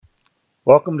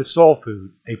Welcome to Soul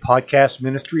Food, a podcast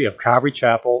ministry of Calvary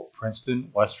Chapel, Princeton,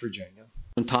 West Virginia.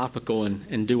 Topical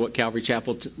and do what Calvary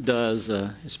Chapel does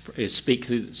is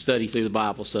study through the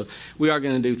Bible. So we are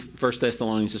going to do 1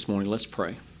 Thessalonians this morning. Let's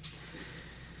pray.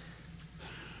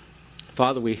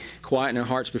 Father, we quieten our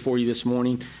hearts before you this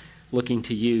morning, looking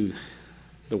to you,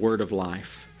 the word of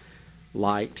life,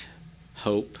 light,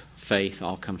 hope, faith,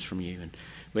 all comes from you. And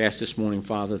we ask this morning,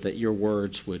 Father, that your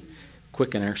words would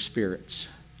quicken our spirits,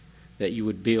 that you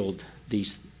would build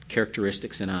these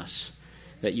characteristics in us,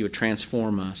 that you would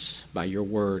transform us by your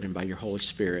word and by your Holy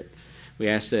Spirit. We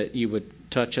ask that you would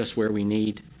touch us where we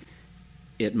need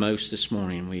it most this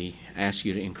morning. We ask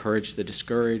you to encourage the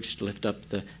discouraged, lift up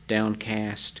the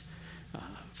downcast,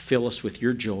 fill us with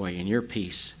your joy and your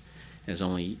peace, as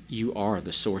only you are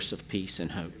the source of peace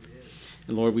and hope.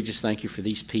 And Lord, we just thank you for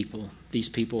these people. These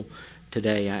people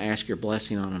today, I ask your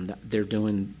blessing on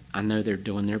them. I know they're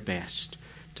doing their best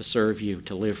to serve you,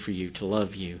 to live for you, to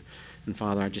love you. And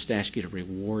Father, I just ask you to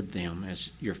reward them as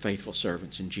your faithful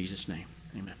servants in Jesus' name.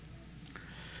 Amen.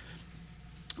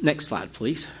 Next slide,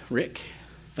 please. Rick.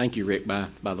 Thank you, Rick, by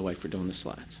the way, for doing the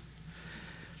slides.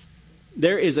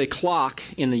 There is a clock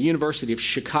in the University of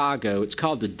Chicago. It's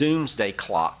called the Doomsday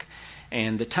Clock.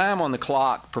 And the time on the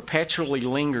clock perpetually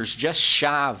lingers just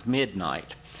shy of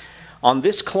midnight. On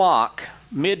this clock,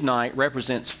 midnight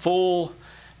represents full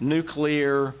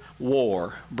nuclear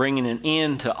war, bringing an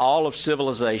end to all of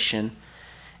civilization.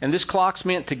 And this clock's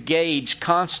meant to gauge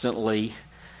constantly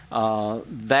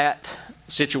that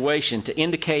situation, to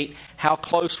indicate how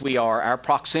close we are, our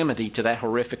proximity to that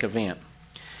horrific event.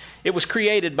 It was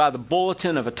created by the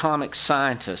Bulletin of Atomic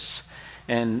Scientists,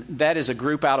 and that is a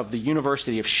group out of the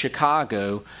University of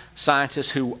Chicago,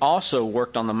 scientists who also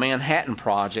worked on the Manhattan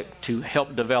Project to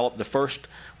help develop the first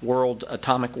world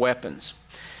atomic weapons.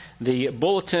 The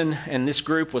Bulletin and this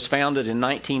group was founded in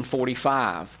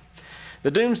 1945. The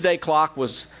Doomsday Clock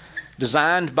was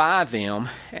designed by them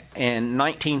in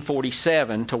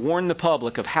 1947 to warn the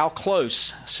public of how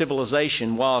close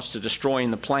civilization was to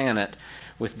destroying the planet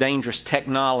with dangerous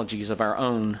technologies of our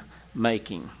own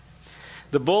making.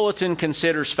 The Bulletin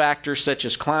considers factors such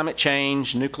as climate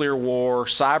change, nuclear war,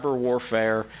 cyber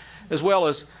warfare, as well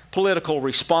as political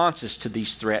responses to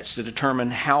these threats to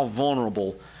determine how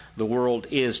vulnerable the world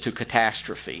is to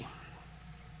catastrophe.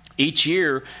 Each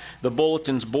year, the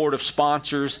Bulletin's Board of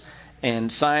Sponsors and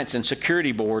Science and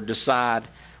Security Board decide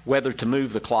whether to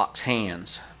move the clock's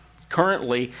hands.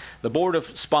 Currently, the Board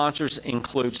of Sponsors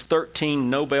includes 13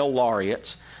 Nobel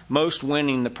laureates, most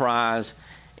winning the prize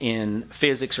in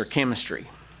physics or chemistry.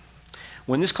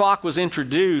 When this clock was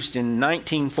introduced in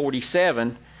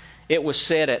 1947, it was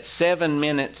set at 7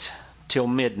 minutes till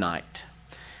midnight.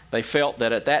 They felt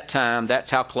that at that time, that's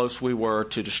how close we were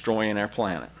to destroying our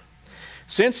planet.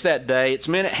 Since that day, its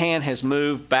minute hand has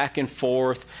moved back and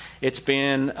forth. It's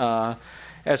been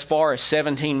as far as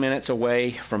 17 minutes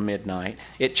away from midnight.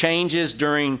 It changes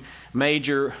during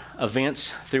major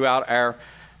events throughout our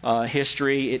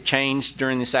history. It changed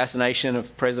during the assassination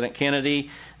of President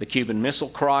Kennedy, the Cuban Missile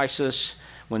Crisis.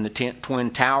 When the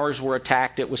Twin Towers were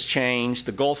attacked, it was changed.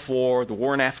 The Gulf War, the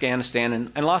war in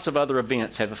Afghanistan, and lots of other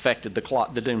events have affected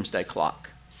the Doomsday Clock.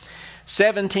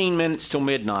 17 minutes till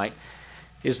midnight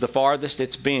is the farthest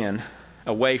it's been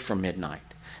away from midnight.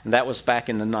 And that was back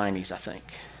in the 90s, I think.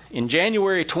 In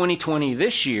January 2020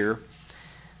 this year,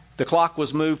 the clock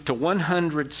was moved to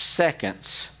 100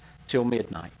 seconds till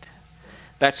midnight.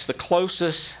 That's the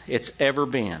closest it's ever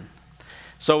been.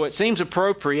 So it seems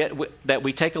appropriate that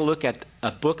we take a look at a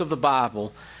book of the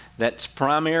Bible that's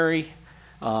primary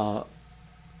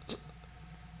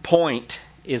point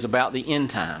is about the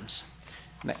end times.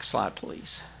 Next slide,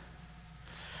 please.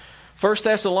 1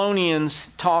 Thessalonians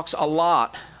talks a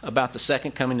lot about the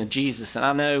second coming of Jesus. And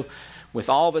I know with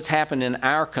all that's happened in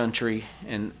our country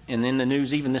and in the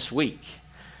news even this week,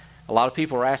 a lot of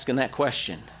people are asking that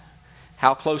question.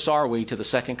 How close are we to the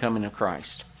second coming of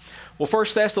Christ? Well, 1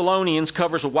 Thessalonians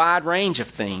covers a wide range of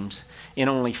themes in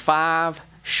only 5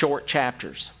 short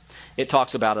chapters. It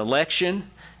talks about election,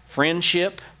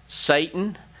 friendship,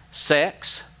 Satan,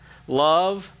 sex,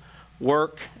 love,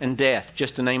 work, and death,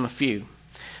 just to name a few.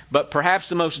 But perhaps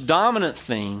the most dominant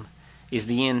theme is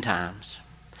the end times,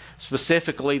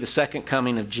 specifically the second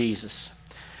coming of Jesus.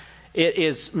 It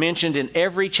is mentioned in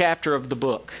every chapter of the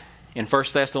book. In 1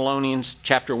 Thessalonians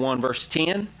chapter 1, verse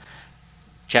 10,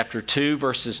 chapter 2,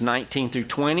 verses 19 through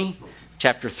 20,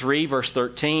 chapter 3, verse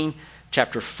 13,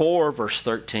 chapter 4, verse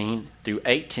 13 through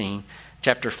 18,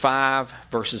 chapter 5,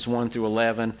 verses 1 through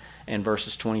 11, and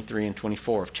verses 23 and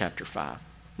 24 of chapter 5.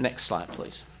 Next slide,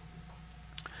 please.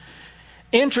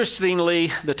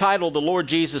 Interestingly, the title of the Lord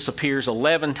Jesus appears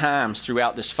 11 times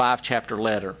throughout this 5-chapter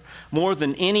letter, more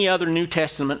than any other New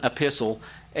Testament epistle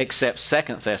except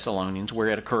 2 Thessalonians, where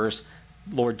it occurs,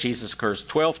 Lord Jesus occurs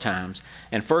 12 times,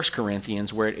 and 1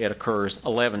 Corinthians, where it occurs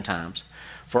 11 times.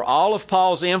 For all of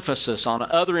Paul's emphasis on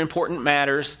other important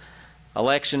matters,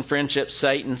 election, friendship,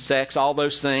 Satan, sex, all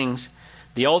those things,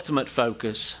 the ultimate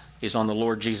focus is on the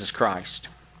Lord Jesus Christ.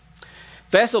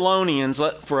 Thessalonians,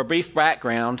 for a brief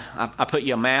background, I put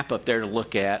you a map up there to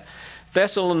look at.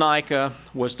 Thessalonica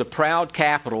was the proud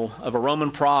capital of a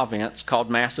Roman province called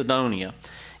Macedonia.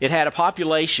 It had a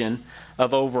population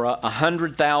of over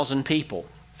 100,000 people.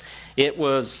 It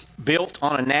was built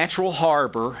on a natural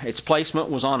harbor. Its placement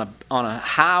was on a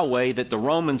highway that the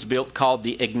Romans built called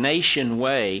the Egnatian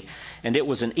Way, and it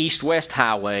was an east-west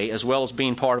highway as well as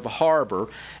being part of a harbor,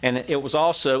 and it was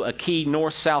also a key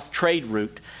north-south trade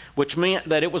route, which meant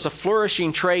that it was a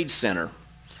flourishing trade center.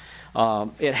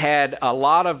 It had a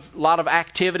lot of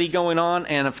activity going on,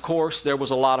 and of course there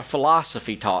was a lot of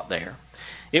philosophy taught there.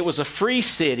 It was a free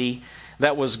city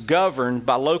that was governed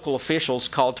by local officials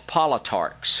called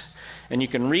politarchs. And you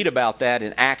can read about that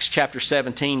in Acts chapter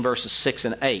 17, verses 6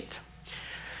 and 8.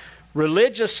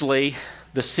 Religiously,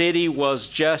 the city was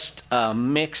just a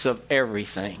mix of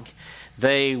everything.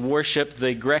 They worshiped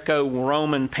the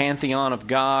Greco-Roman pantheon of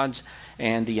gods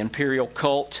and the imperial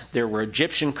cult. There were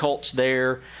Egyptian cults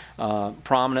there,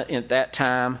 prominent at that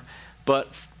time. But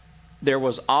there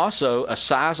was also a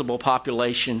sizable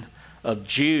population of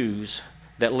Jews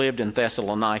that lived in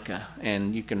Thessalonica,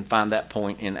 and you can find that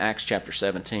point in Acts chapter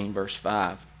 17, verse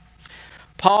 5.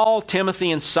 Paul, Timothy,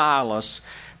 and Silas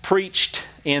preached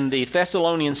in the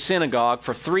Thessalonian synagogue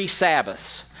for 3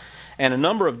 Sabbaths, and a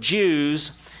number of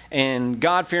Jews and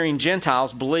God-fearing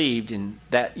Gentiles believed in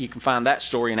that. You can find that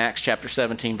story in Acts chapter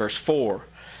 17, verse 4.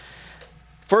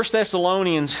 1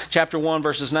 Thessalonians chapter 1,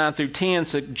 verses 9 through 10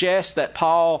 suggests that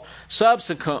Paul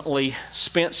subsequently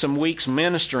spent some weeks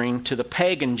ministering to the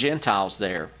pagan Gentiles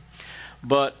there.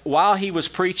 But while he was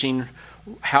preaching,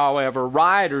 however,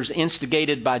 rioters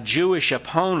instigated by Jewish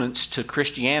opponents to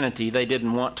Christianity, they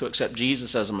didn't want to accept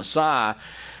Jesus as a Messiah.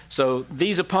 So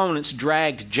these opponents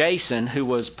dragged Jason, who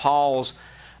was Paul's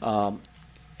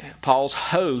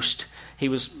host. He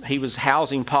was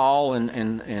housing Paul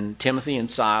and Timothy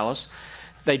and Silas.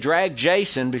 They dragged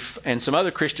Jason and some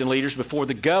other Christian leaders before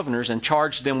the governors and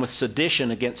charged them with sedition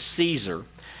against Caesar.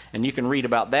 And you can read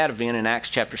about that event in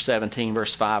Acts chapter 17,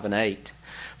 verse 5 and 8.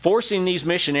 Forcing these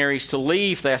missionaries to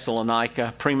leave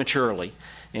Thessalonica prematurely.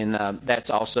 And that's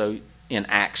also in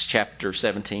Acts chapter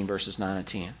 17, verses 9 and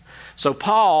 10. So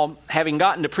Paul, having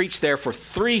gotten to preach there for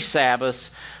 3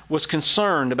 Sabbaths, was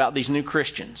concerned about these new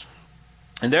Christians.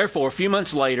 And therefore, a few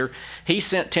months later, he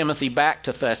sent Timothy back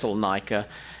to Thessalonica,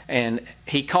 and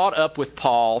he caught up with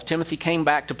Paul. Timothy came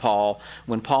back to Paul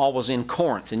when Paul was in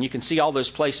Corinth. And you can see all those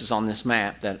places on this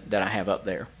map that I have up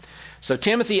there. So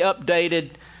Timothy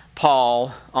updated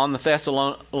Paul on the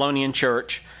Thessalonian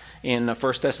church in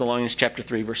 1 Thessalonians chapter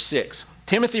 3, verse 6.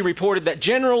 Timothy reported that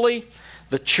generally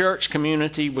the church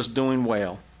community was doing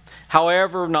well.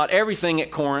 However, not everything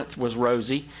at Corinth was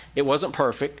rosy. It wasn't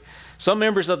perfect. Some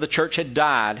members of the church had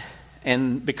died,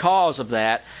 and because of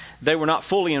that, they were not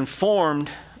fully informed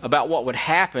about what would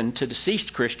happen to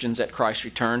deceased Christians at Christ's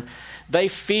return. They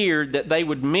feared that they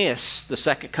would miss the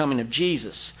second coming of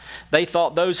Jesus. They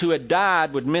thought those who had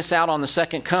died would miss out on the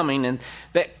second coming, and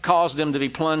that caused them to be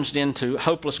plunged into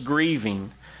hopeless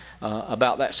grieving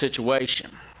about that situation.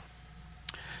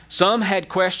 Some had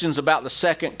questions about the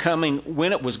second coming,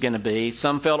 when it was going to be.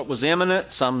 Some felt it was imminent,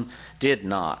 some did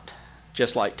not,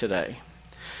 just like today.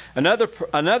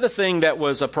 Another thing that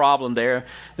was a problem there,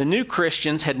 the new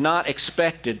Christians had not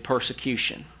expected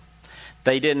persecution.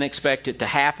 They didn't expect it to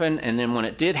happen, and then when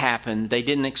it did happen, they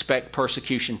didn't expect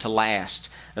persecution to last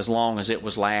as long as it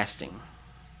was lasting,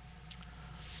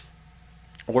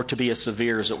 or to be as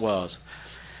severe as it was.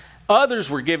 Others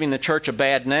were giving the church a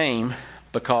bad name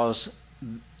because,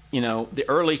 the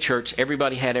early church,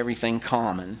 everybody had everything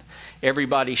common.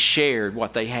 Everybody shared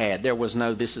what they had. There was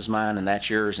no, this is mine and that's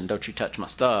yours and don't you touch my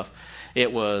stuff.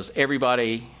 It was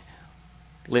everybody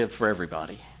lived for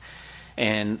everybody.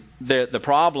 And the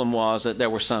problem was that there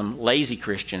were some lazy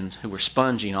Christians who were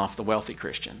sponging off the wealthy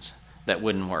Christians. That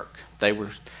wouldn't work. They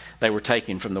were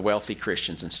taking from the wealthy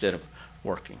Christians instead of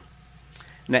working.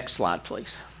 Next slide,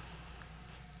 please.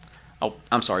 Oh,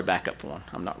 I'm sorry, back up one.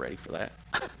 I'm not ready for that.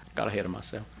 Got ahead of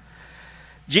myself.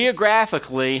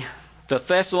 Geographically, the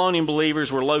Thessalonian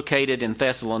believers were located in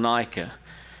Thessalonica.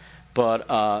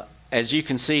 But as you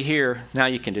can see here, now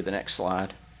you can do the next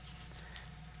slide.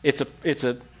 It's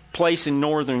a place in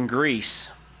northern Greece.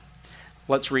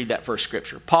 Let's read that first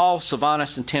scripture. Paul,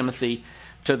 Silvanus, and Timothy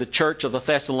to the church of the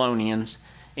Thessalonians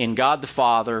in God the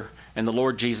Father and the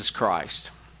Lord Jesus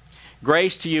Christ.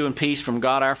 Grace to you and peace from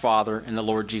God our Father and the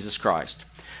Lord Jesus Christ.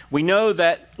 We know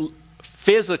that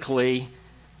physically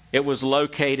it was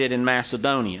located in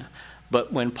Macedonia.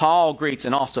 But when Paul greets,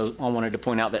 and also I wanted to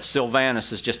point out that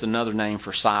Silvanus is just another name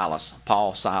for Silas,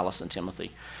 Paul, Silas, and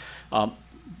Timothy.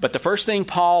 But the first thing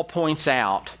Paul points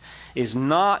out is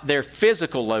not their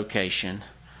physical location,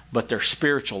 but their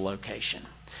spiritual location.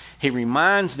 He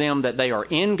reminds them that they are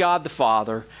in God the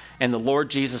Father and the Lord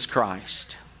Jesus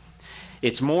Christ.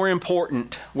 It's more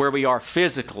important where we are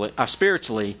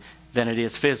spiritually than it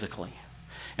is physically.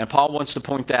 And Paul wants to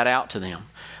point that out to them.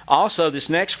 Also, this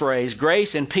next phrase,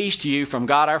 grace and peace to you from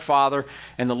God our Father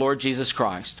and the Lord Jesus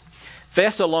Christ. 1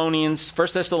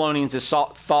 Thessalonians is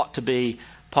thought to be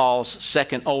Paul's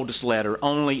second oldest letter.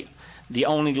 The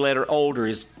only letter older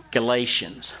is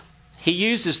Galatians. He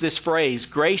uses this phrase,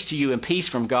 grace to you and peace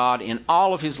from God, in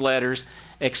all of his letters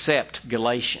except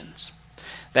Galatians.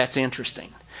 That's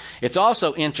interesting. It's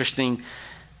also interesting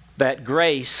that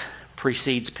grace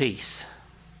precedes peace.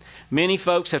 Many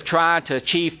folks have tried to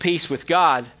achieve peace with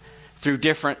God through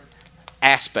different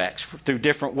aspects, through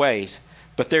different ways.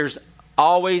 But there's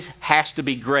always has to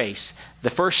be grace. The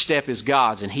first step is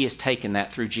God's, and He has taken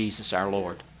that through Jesus our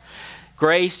Lord.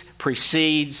 Grace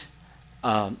precedes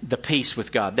the peace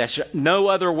with God. That's no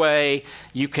other way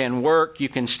you can work, you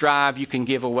can strive, you can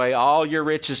give away all your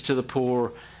riches to the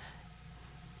poor.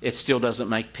 It still doesn't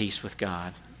make peace with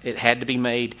God. It had to be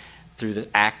made through the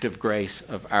act of grace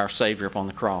of our Savior upon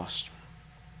the cross.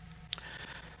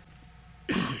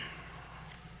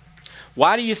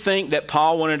 Why do you think that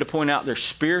Paul wanted to point out their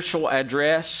spiritual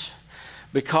address?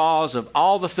 Because of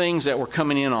all the things that were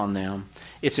coming in on them,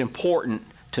 it's important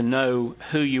to know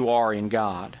who you are in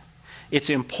God. It's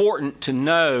important to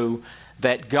know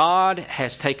that God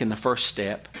has taken the first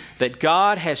step, that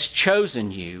God has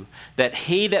chosen you, that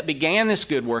He that began this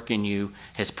good work in you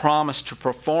has promised to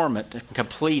perform it and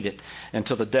complete it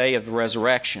until the day of the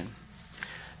resurrection.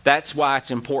 That's why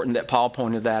it's important that Paul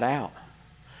pointed that out.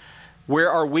 Where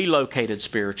are we located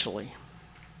spiritually?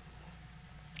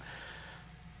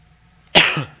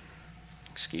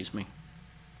 Excuse me.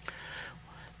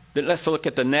 Then let's look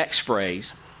at the next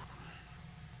phrase.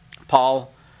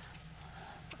 Paul,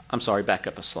 I'm sorry, back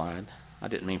up a slide. I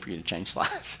didn't mean for you to change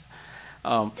slides.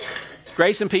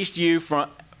 Grace and peace to you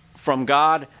from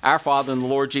God, our Father, and the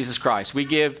Lord Jesus Christ. We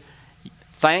give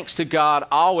thanks to God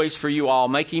always for you all,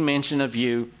 making mention of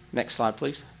you. Next slide,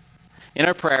 please. In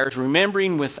our prayers,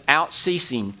 remembering without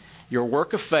ceasing your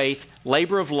work of faith,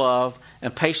 labor of love,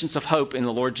 and patience of hope in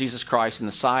the Lord Jesus Christ in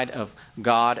the sight of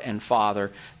God and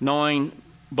Father, knowing,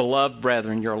 beloved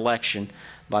brethren, your election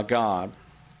by God.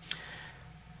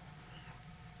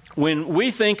 When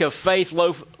we think of faith,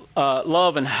 love,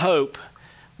 and hope,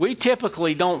 we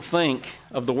typically don't think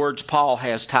of the words Paul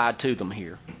has tied to them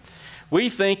here. We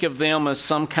think of them as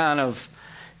some kind of,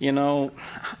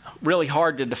 really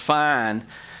hard to define.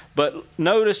 But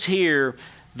notice here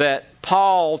that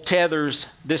Paul tethers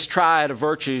this triad of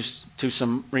virtues to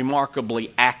some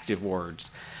remarkably active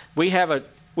words. We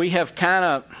have kind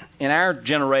of, in our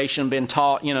generation, been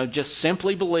taught, just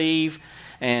simply believe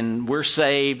and we're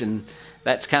saved, and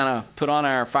that's kind of put on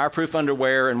our fireproof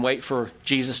underwear and wait for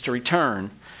Jesus to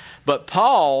return. But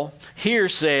Paul here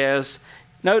says,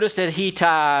 notice that he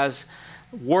ties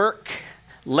work,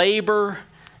 labor,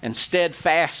 and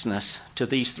steadfastness to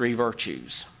these three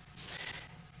virtues.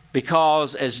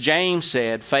 Because, as James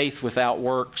said, faith without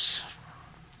works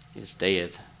is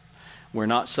dead. We're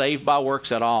not saved by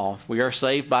works at all. We are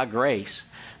saved by grace.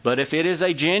 But if it is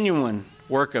a genuine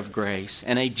work of grace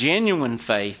and a genuine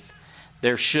faith,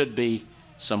 there should be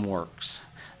some works.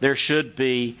 There should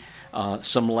be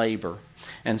some labor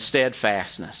and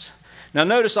steadfastness. Now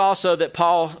notice also that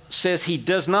Paul says he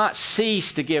does not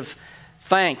cease to give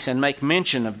thanks and make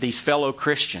mention of these fellow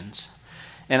Christians.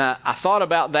 And I thought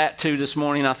about that too this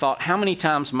morning. I thought, how many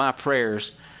times my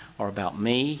prayers are about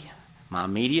me, my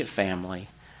immediate family,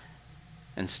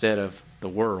 instead of the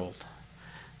world.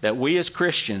 That we as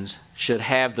Christians should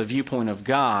have the viewpoint of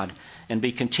God and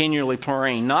be continually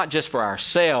praying, not just for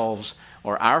ourselves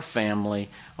or our family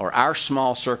or our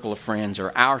small circle of friends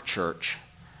or our church,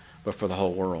 but for the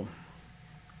whole world.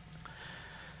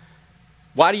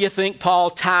 Why do you think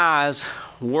Paul ties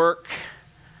work,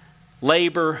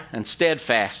 labor, and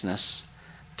steadfastness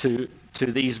to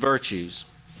these virtues?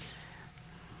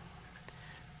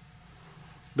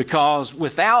 Because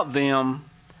without them,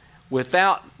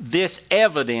 without this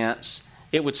evidence,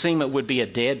 it would seem it would be a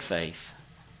dead faith.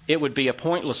 It would be a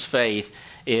pointless faith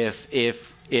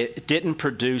if it didn't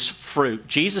produce fruit.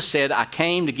 Jesus said, I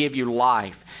came to give you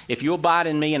life. If you abide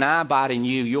in me and I abide in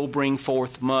you, you'll bring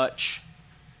forth much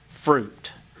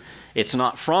fruit. It's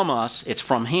not from us, it's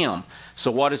from Him.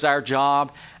 So what is our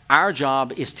job? Our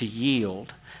job is to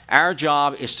yield. Our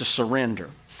job is to surrender.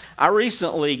 I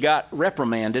recently got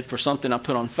reprimanded for something I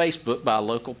put on Facebook by a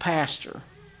local pastor.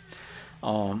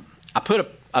 I put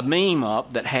a meme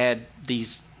up that had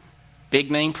these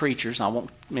big name preachers, I won't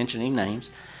mention any names,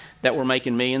 that were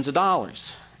making millions of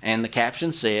dollars. And the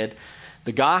caption said,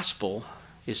 the gospel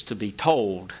is to be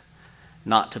told,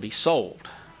 not to be sold.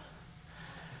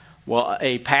 Well,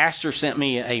 a pastor sent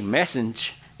me a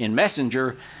message in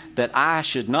Messenger that I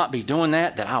should not be doing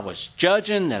that I was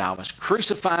judging, that I was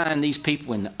crucifying these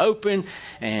people in the open,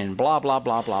 and blah, blah,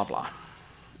 blah, blah, blah.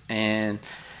 And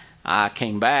I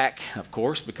came back, of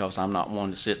course, because I'm not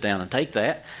one to sit down and take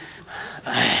that.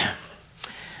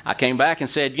 I came back and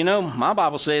said, my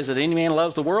Bible says that any man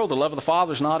loves the world, the love of the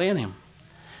Father is not in him.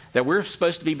 That we're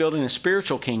supposed to be building a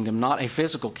spiritual kingdom, not a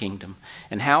physical kingdom.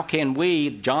 And how can we,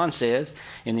 John says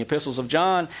in the epistles of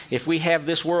John, if we have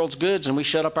this world's goods and we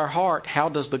shut up our heart, how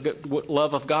does the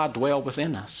love of God dwell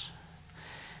within us?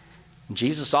 And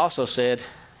Jesus also said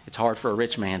it's hard for a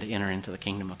rich man to enter into the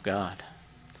kingdom of God.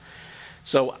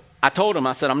 So I told him,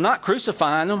 I said, I'm not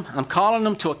crucifying them. I'm calling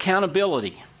them to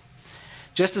accountability.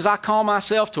 Just as I call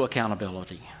myself to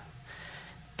accountability.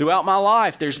 Throughout my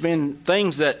life, there's been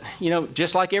things that,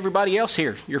 just like everybody else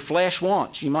here, your flesh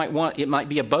wants. It might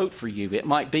be a boat for you. It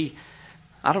might be,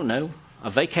 I don't know,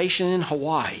 a vacation in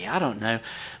Hawaii. I don't know.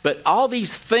 But all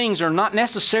these things are not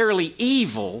necessarily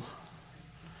evil,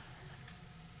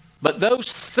 but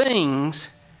those things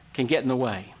can get in the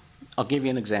way. I'll give you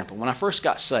an example. When I first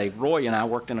got saved, Roy and I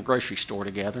worked in a grocery store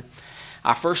together.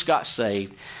 I first got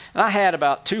saved, and I had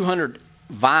about 200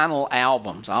 vinyl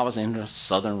albums. I was into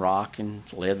Southern rock and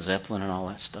Led Zeppelin and all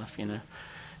that stuff,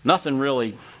 Nothing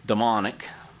really demonic,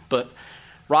 but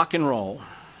rock and roll.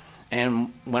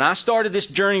 And when I started this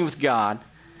journey with God,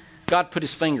 God put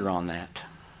His finger on that.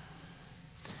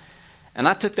 And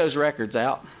I took those records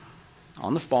out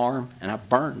on the farm and I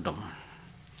burned them.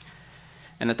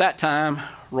 And at that time,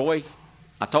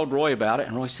 I told Roy about it,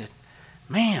 and Roy said,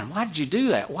 man, why did you do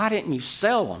that? Why didn't you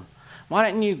sell them? Why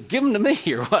didn't you give them to me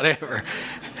or whatever?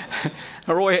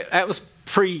 Roy, that was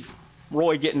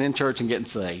pre-Roy getting in church and getting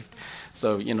saved.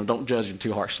 So, don't judge him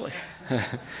too harshly.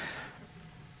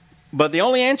 But the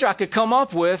only answer I could come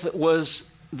up with was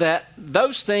that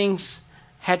those things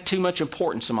had too much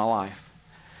importance in my life.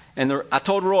 And I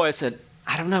told Roy, I said,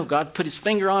 I don't know, God put His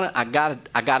finger on it. I got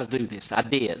to do this. I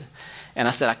did. And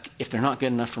I said, if they're not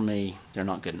good enough for me, they're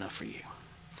not good enough for you.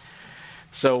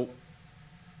 So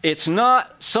it's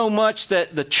not so much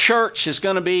that the church is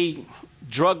going to be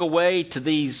drug away to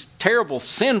these terrible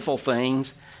sinful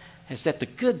things as that the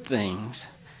good things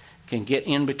can get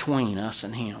in between us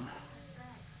and Him.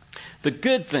 The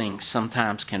good things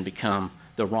sometimes can become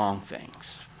the wrong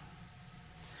things.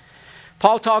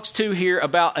 Paul talks too here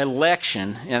about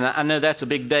election, and I know that's a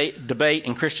big debate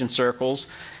in Christian circles,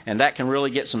 and that can really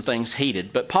get some things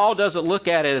heated. But Paul doesn't look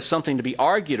at it as something to be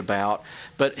argued about,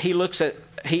 but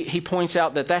he points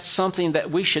out that that's something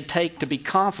that we should take to be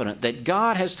confident that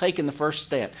God has taken the first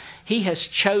step. He has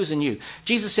chosen you.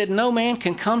 Jesus said, no man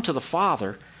can come to the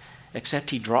Father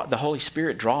except the Holy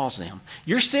Spirit draws them.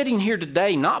 You're sitting here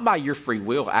today not by your free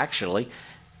will, actually,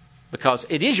 because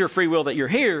it is your free will that you're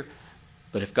here.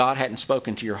 But if God hadn't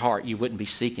spoken to your heart, you wouldn't be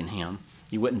seeking Him.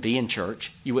 You wouldn't be in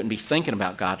church. You wouldn't be thinking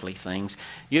about godly things.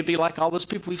 You'd be like all those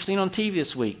people we've seen on TV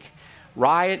this week,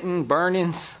 rioting,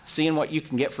 burning, seeing what you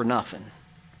can get for nothing.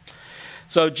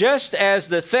 So just as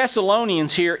the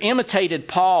Thessalonians here imitated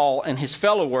Paul and his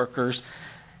fellow workers,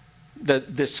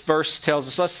 this verse tells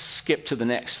us, let's skip to the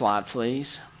next slide,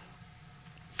 please.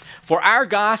 For our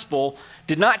gospel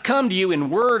did not come to you in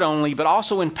word only, but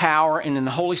also in power and in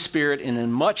the Holy Spirit and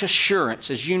in much assurance,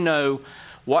 as you know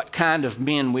what kind of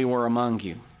men we were among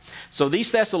you. So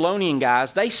these Thessalonian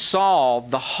guys, they saw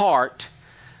the heart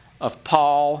of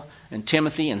Paul and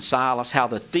Timothy and Silas, how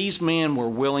that these men were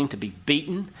willing to be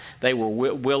beaten. They were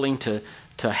willing to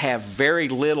have very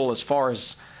little as far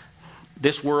as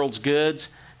this world's goods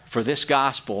for this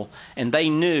gospel. And they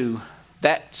knew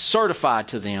that certified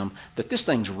to them that this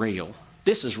thing's real.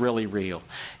 This is really real.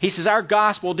 He says, our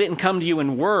gospel didn't come to you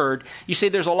in word. You see,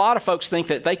 there's a lot of folks think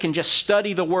that they can just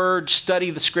study the word,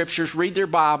 study the scriptures, read their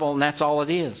Bible, and that's all it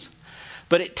is.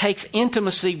 But it takes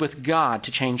intimacy with God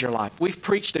to change your life. We've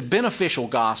preached a beneficial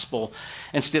gospel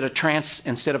instead of a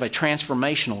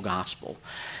transformational gospel.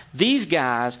 These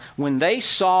guys, when they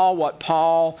saw what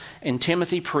Paul and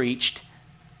Timothy preached,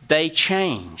 they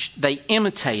changed. They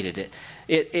imitated it.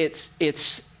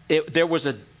 there was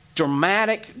a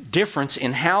dramatic difference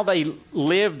in how they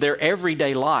lived their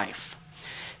everyday life.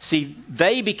 See,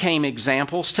 they became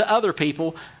examples to other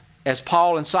people as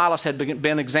Paul and Silas had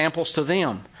been examples to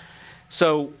them.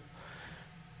 So,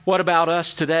 what about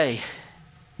us today?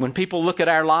 When people look at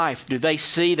our life, do they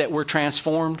see that we're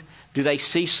transformed? Do they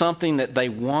see something that they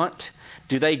want?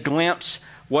 Do they glimpse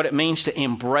what it means to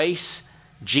embrace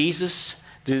Jesus?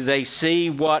 Do they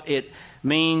see what it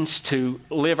means to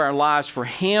live our lives for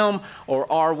Him?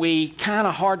 Or are we kind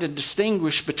of hard to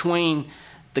distinguish between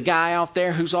the guy out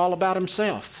there who's all about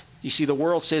himself? You see, the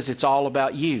world says it's all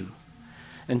about you.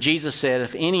 And Jesus said,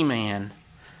 if any man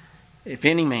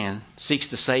seeks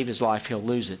to save his life, he'll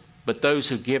lose it. But those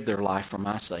who give their life for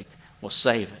my sake will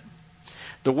save it.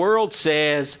 The world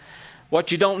says,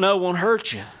 what you don't know won't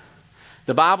hurt you.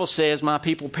 The Bible says, my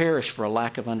people perish for a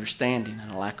lack of understanding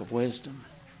and a lack of wisdom.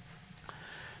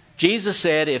 Jesus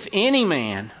said, if any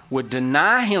man would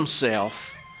deny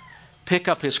himself, pick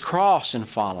up his cross and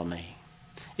follow me.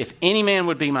 If any man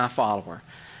would be my follower.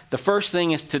 The first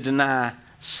thing is to deny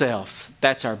self.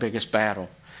 That's our biggest battle.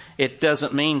 It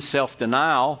doesn't mean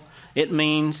self-denial. It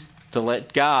means to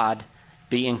let God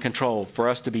be in control, for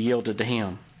us to be yielded to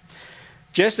Him.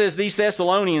 Just as these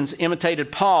Thessalonians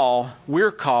imitated Paul,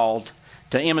 we're called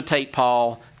to imitate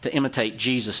Paul, to imitate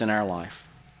Jesus in our life.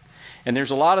 And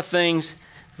there's a lot of things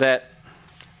that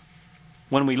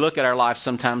when we look at our life,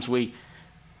 sometimes we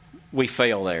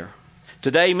fail there.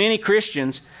 Today, many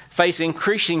Christians face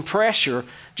increasing pressure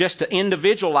just to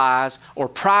individualize or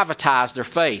privatize their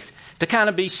faith, to kind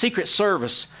of be Secret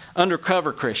Service,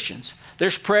 undercover Christians.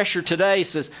 There's pressure today,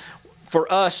 says,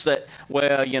 for us that,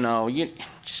 you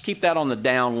just keep that on the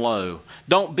down low.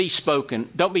 Don't be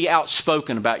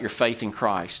outspoken about your faith in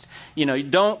Christ.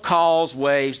 Don't cause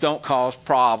waves, don't cause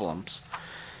problems.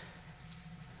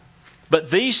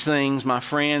 But these things, my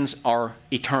friends, are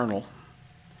eternal.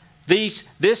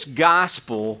 This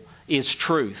gospel is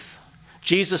truth.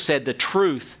 Jesus said the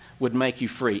truth would make you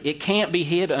free. It can't be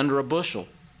hid under a bushel.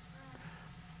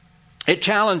 It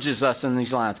challenges us in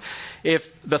these lines.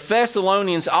 If the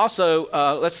Thessalonians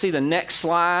also, let's see the next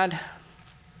slide.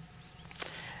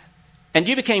 And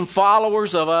you became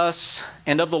followers of us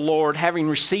and of the Lord, having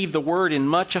received the word in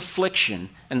much affliction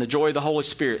and the joy of the Holy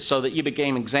Spirit, so that you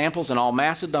became examples in all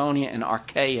Macedonia and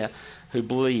Achaia who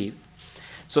believed.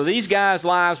 So these guys'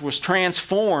 lives was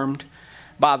transformed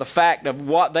by the fact of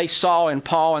what they saw in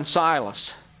Paul and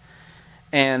Silas.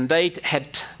 And they had,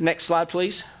 next slide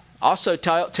please, also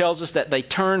tells us that they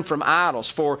turned from idols.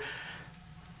 For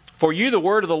you the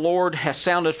word of the Lord has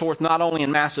sounded forth not only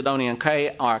in Macedonia and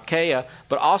Achaia,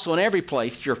 but also in every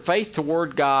place. Your faith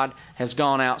toward God has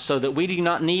gone out, so that we do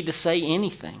not need to say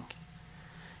anything.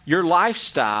 Your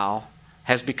lifestyle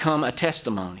has become a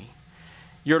testimony.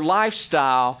 Your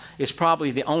lifestyle is probably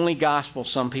the only gospel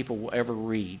some people will ever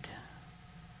read.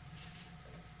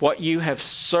 What you have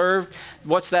served,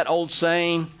 what's that old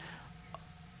saying?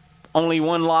 Only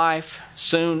one life,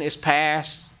 soon is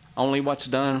past. Only what's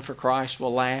done for Christ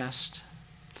will last.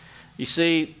 You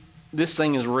see, this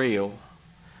thing is real.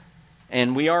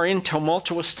 And we are in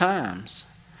tumultuous times.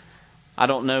 I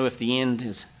don't know if the end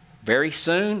is very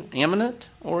soon, imminent,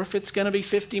 or if it's going to be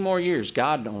 50 more years.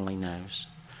 God only knows.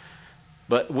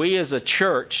 But we as a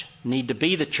church need to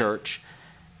be the church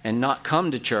and not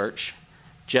come to church.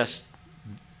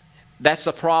 That's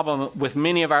the problem with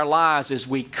many of our lives, is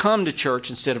we come to church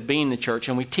instead of being the church.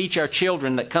 And we teach our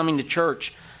children that coming to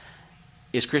church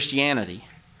is Christianity.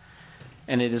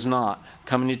 And it is not.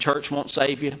 Coming to church won't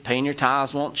save you. Paying your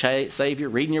tithes won't save you.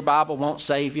 Reading your Bible won't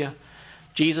save you.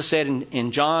 Jesus said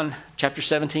in John chapter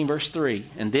 17 verse 3,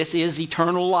 and this is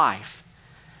eternal life,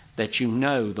 that you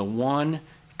know the one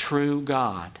true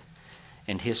God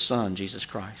and His Son, Jesus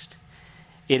Christ.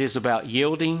 It is about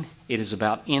yielding. It is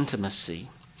about intimacy.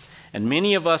 And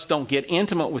many of us don't get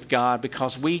intimate with God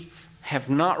because we have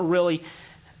not really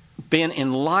been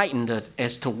enlightened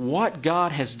as to what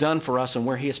God has done for us and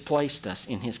where He has placed us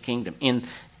in His kingdom.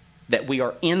 That we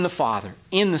are in the Father,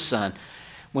 in the Son.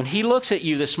 When He looks at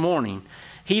you this morning,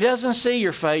 He doesn't see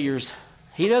your failures.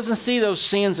 He doesn't see those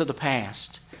sins of the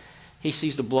past. He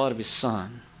sees the blood of His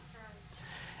Son.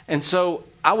 And so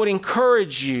I would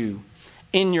encourage you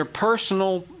in your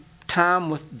personal time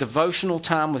with devotional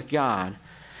time with God,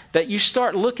 that you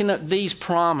start looking at these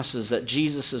promises that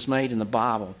Jesus has made in the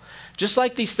Bible. Just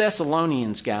like these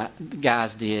Thessalonians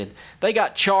guys did. They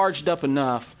got charged up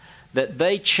enough that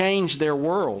they changed their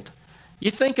world.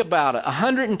 You think about it.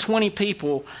 120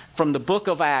 people from the book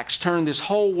of Acts turned this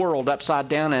whole world upside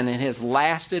down, and it has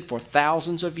lasted for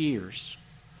thousands of years.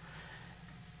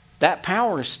 That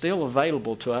power is still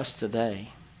available to us today.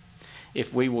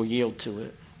 if we will yield to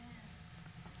it.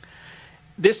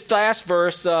 This last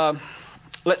verse,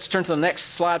 let's turn to the next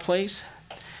slide, please.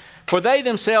 For they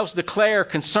themselves declare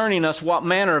concerning us what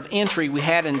manner of entry we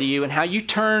had into you, and how you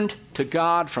turned to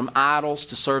God from idols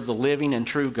to serve the living and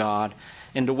true God,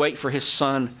 and to wait for His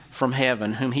Son from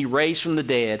heaven, whom He raised from the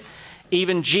dead,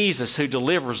 even Jesus, who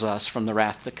delivers us from the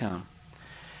wrath to come.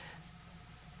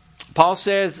 Paul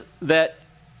says that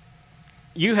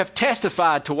you have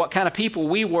testified to what kind of people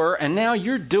we were, and now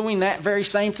you're doing that very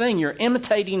same thing. You're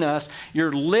imitating us.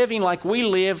 You're living like we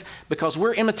live because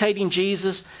we're imitating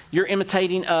Jesus. You're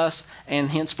imitating us and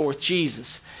henceforth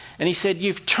Jesus. And he said,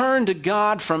 you've turned to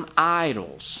God from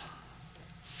idols.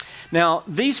 Now,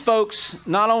 these folks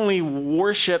not only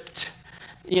worshipped,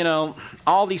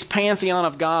 all these pantheon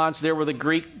of gods. There were the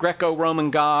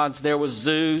Greco-Roman gods. There was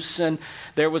Zeus, and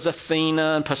there was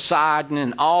Athena and Poseidon,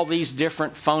 and all these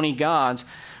different phony gods.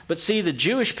 But see, the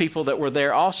Jewish people that were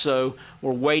there also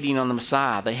were waiting on the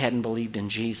Messiah. They hadn't believed in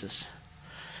Jesus.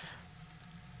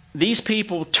 These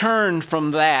people turned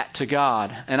from that to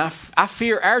God. And I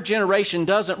fear our generation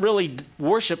doesn't really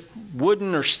worship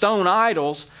wooden or stone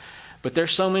idols, but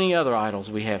there's so many other idols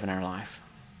we have in our life.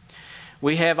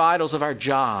 We have idols of our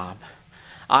job,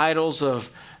 idols of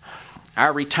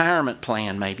our retirement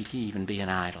plan, maybe even be an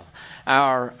idol,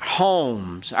 our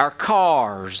homes, our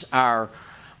cars, our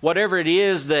whatever it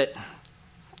is that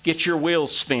gets your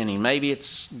wheels spinning. Maybe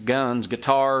it's guns,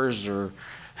 guitars, or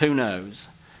who knows.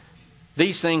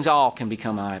 These things all can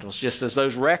become idols, just as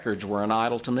those records were an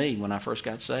idol to me when I first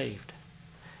got saved.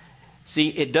 See,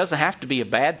 it doesn't have to be a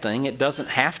bad thing. It doesn't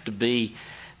have to be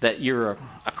that you're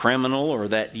a criminal, or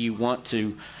that you want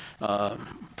to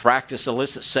practice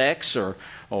illicit sex,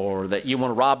 or that you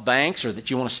want to rob banks, or that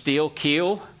you want to steal,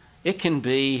 kill. It can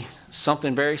be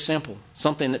something very simple.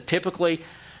 Something that typically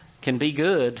can be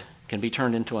good can be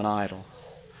turned into an idol.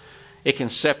 It can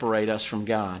separate us from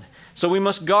God. So we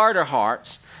must guard our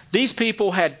hearts. These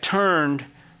people had turned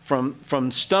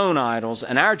from stone idols,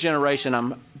 and our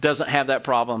generation doesn't have that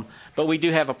problem, but we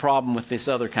do have a problem with this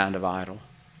other kind of idol.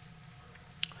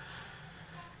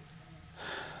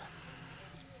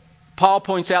 Paul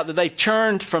points out that they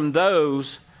turned from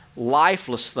those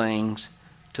lifeless things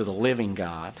to the living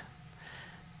God.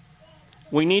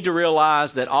 We need to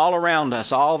realize that all around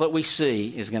us, all that we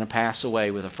see is going to pass away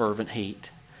with a fervent heat.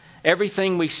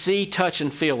 Everything we see, touch,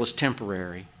 and feel is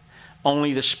temporary.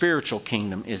 Only the spiritual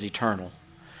kingdom is eternal.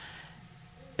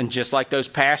 And just like those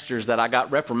pastors that I got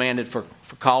reprimanded for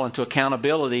calling to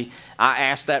accountability, I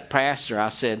asked that pastor, I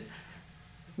said,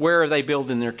 where are they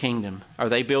building their kingdom? Are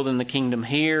they building the kingdom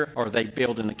here, or are they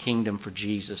building the kingdom for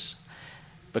Jesus?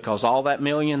 Because all that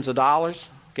millions of dollars,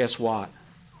 guess what?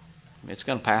 It's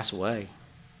going to pass away.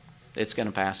 It's going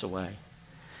to pass away.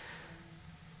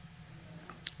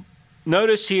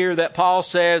 Notice here that Paul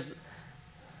says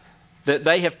that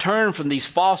they have turned from these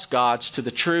false gods to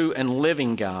the true and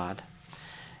living God.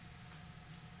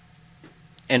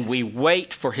 And we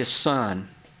wait for His Son.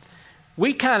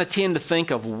 We kind of tend to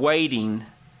think of waiting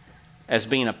as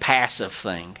being a passive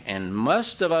thing. And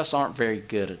most of us aren't very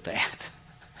good at that.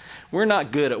 We're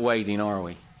not good at waiting, are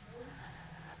we?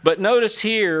 But notice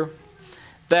here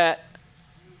that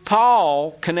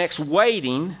Paul connects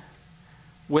waiting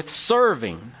with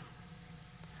serving.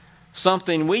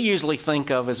 Something we usually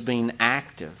think of as being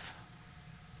active.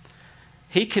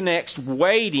 He connects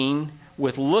waiting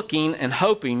with looking and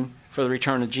hoping for the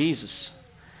return of Jesus.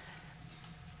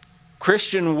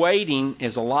 Christian waiting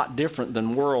is a lot different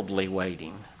than worldly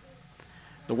waiting.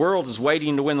 The world is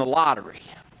waiting to win the lottery.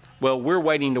 Well, we're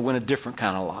waiting to win a different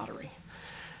kind of lottery.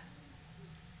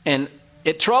 And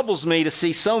it troubles me to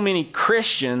see so many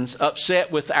Christians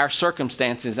upset with our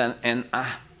circumstances. And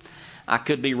I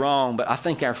could be wrong, but I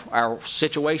think our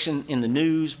situation in the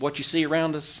news, what you see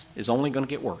around us, is only going to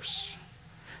get worse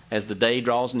as the day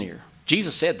draws near.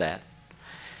 Jesus said that.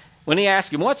 When he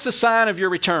asked him, what's the sign of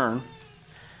your return?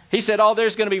 He said,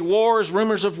 there's going to be wars,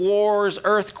 rumors of wars,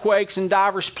 earthquakes in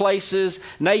diverse places,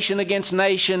 nation against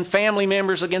nation, family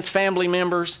members against family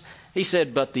members. He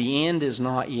said, but the end is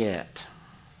not yet.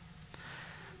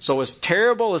 So as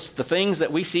terrible as the things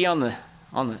that we see on the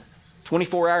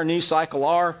 24-hour news cycle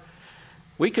are,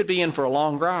 we could be in for a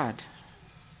long ride.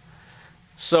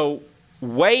 So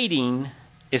waiting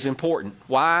is important.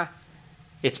 Why?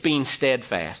 It's being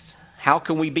steadfast. How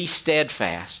can we be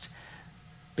steadfast?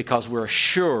 Because we're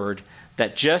assured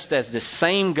that just as the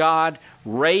same God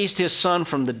raised His Son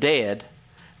from the dead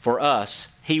for us,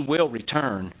 He will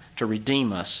return to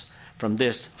redeem us from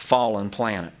this fallen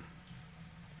planet.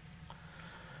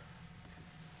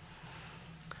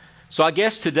 So I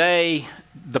guess today,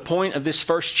 the point of this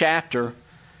first chapter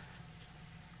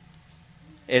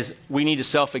is we need to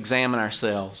self-examine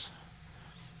ourselves.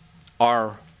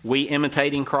 Are we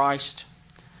imitating Christ?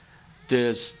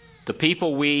 Does the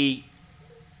people we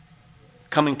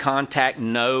come in contact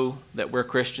know that we're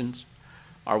Christians?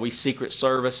 Are we Secret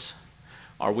Service?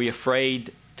 Are we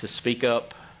afraid to speak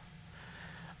up?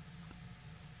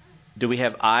 Do we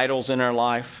have idols in our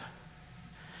life?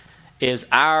 Is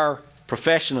our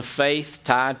profession of faith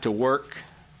tied to work?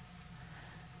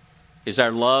 Is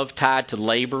our love tied to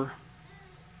labor?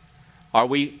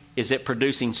 Is it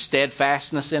producing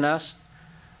steadfastness in us?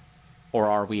 Or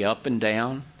are we up and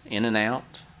down, in and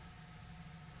out?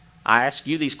 I ask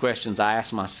you these questions. I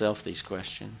ask myself these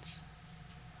questions.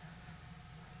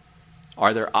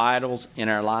 Are there idols in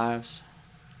our lives?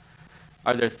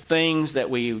 Are there things that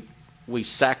we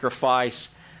sacrifice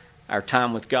our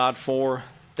time with God for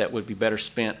that would be better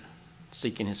spent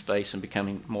seeking His face and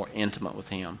becoming more intimate with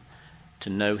Him, to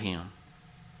know Him?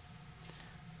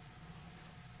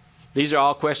 These are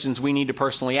all questions we need to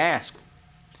personally ask.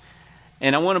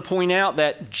 And I want to point out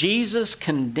that Jesus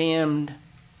condemned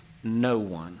no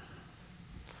one.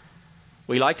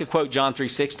 We like to quote John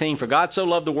 3:16, "For God so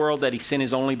loved the world that He sent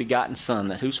His only begotten Son,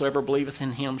 that whosoever believeth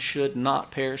in Him should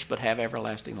not perish but have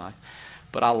everlasting life."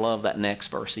 But I love that next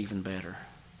verse even better.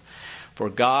 "For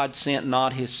God sent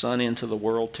not His Son into the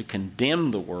world to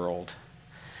condemn the world,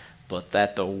 but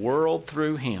that the world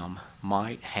through Him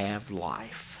might have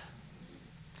life."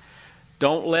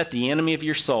 Don't let the enemy of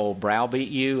your soul browbeat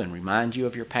you and remind you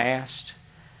of your past,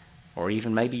 or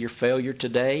even maybe your failure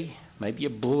today. Maybe you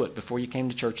blew it before you came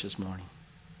to church this morning.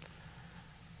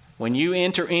 When you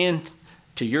enter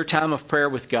into your time of prayer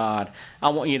with God, I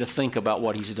want you to think about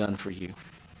what He's done for you.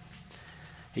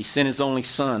 He sent His only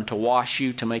Son to wash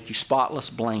you, to make you spotless,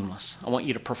 blameless. I want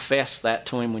you to profess that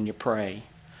to Him when you pray.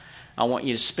 I want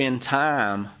you to spend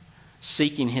time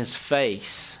seeking His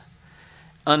face,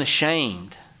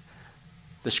 unashamed.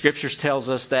 The Scriptures tells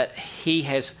us that He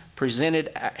has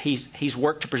He's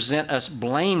worked to present us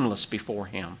blameless before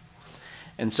Him.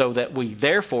 And so that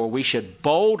we should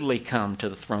boldly come to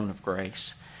the throne of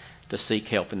grace to seek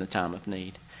help in the time of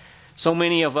need. So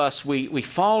many of us, we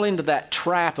fall into that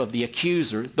trap of the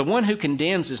accuser. The one who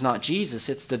condemns is not Jesus,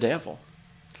 it's the devil.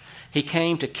 He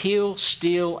came to kill,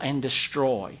 steal, and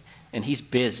destroy. And he's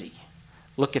busy.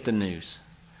 Look at the news.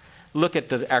 Look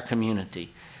at our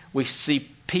community. We see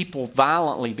people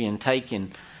violently being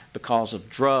taken because of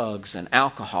drugs and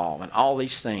alcohol and all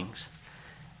these things.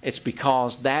 It's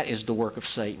because that is the work of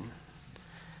Satan.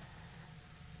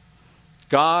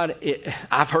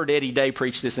 I've heard Eddie Day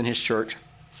preach this in his church.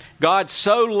 God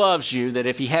so loves you that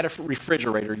if He had a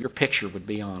refrigerator, your picture would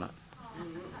be on it.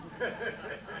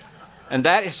 And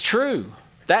that is true.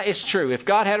 That is true. If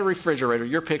God had a refrigerator,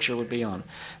 your picture would be on it.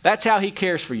 That's how He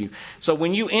cares for you. So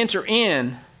when you enter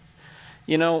in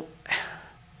and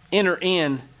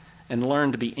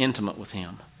learn to be intimate with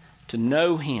Him, to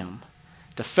know Him,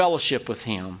 to fellowship with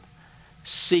Him,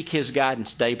 seek His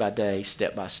guidance day by day,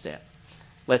 step by step.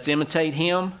 Let's imitate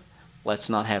Him. Let's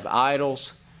not have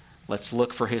idols. Let's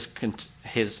look for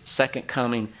His second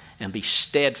coming and be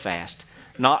steadfast,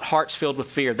 not hearts filled with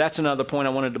fear. That's another point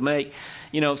I wanted to make.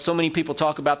 So many people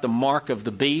talk about the mark of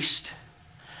the beast.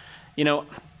 I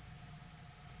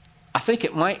think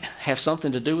it might have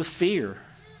something to do with fear.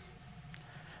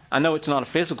 I know it's not a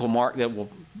physical mark that will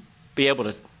be able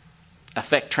to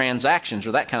affect transactions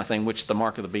or that kind of thing, which the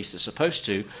mark of the beast is supposed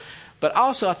to. But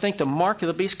also I think the mark of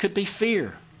the beast could be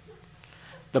fear.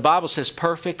 The Bible says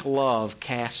perfect love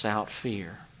casts out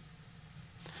fear.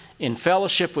 In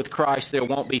fellowship with Christ, there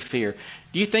won't be fear.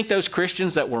 Do you think those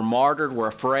Christians that were martyred were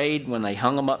afraid when they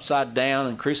hung them upside down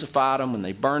and crucified them, when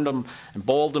they burned them and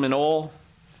boiled them in oil?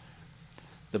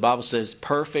 The Bible says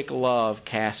perfect love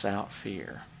casts out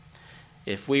fear.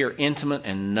 If we are intimate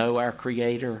and know our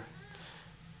Creator,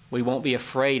 we won't be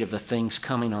afraid of the things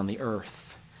coming on the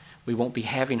earth. We won't be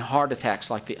having heart attacks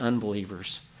like the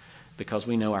unbelievers because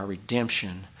we know our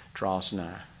redemption draws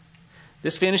nigh.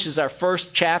 This finishes our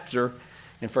first chapter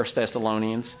in 1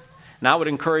 Thessalonians. And I would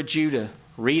encourage you to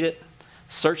read it,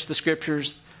 search the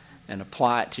Scriptures, and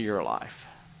apply it to your life.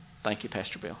 Thank you,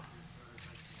 Pastor Bill.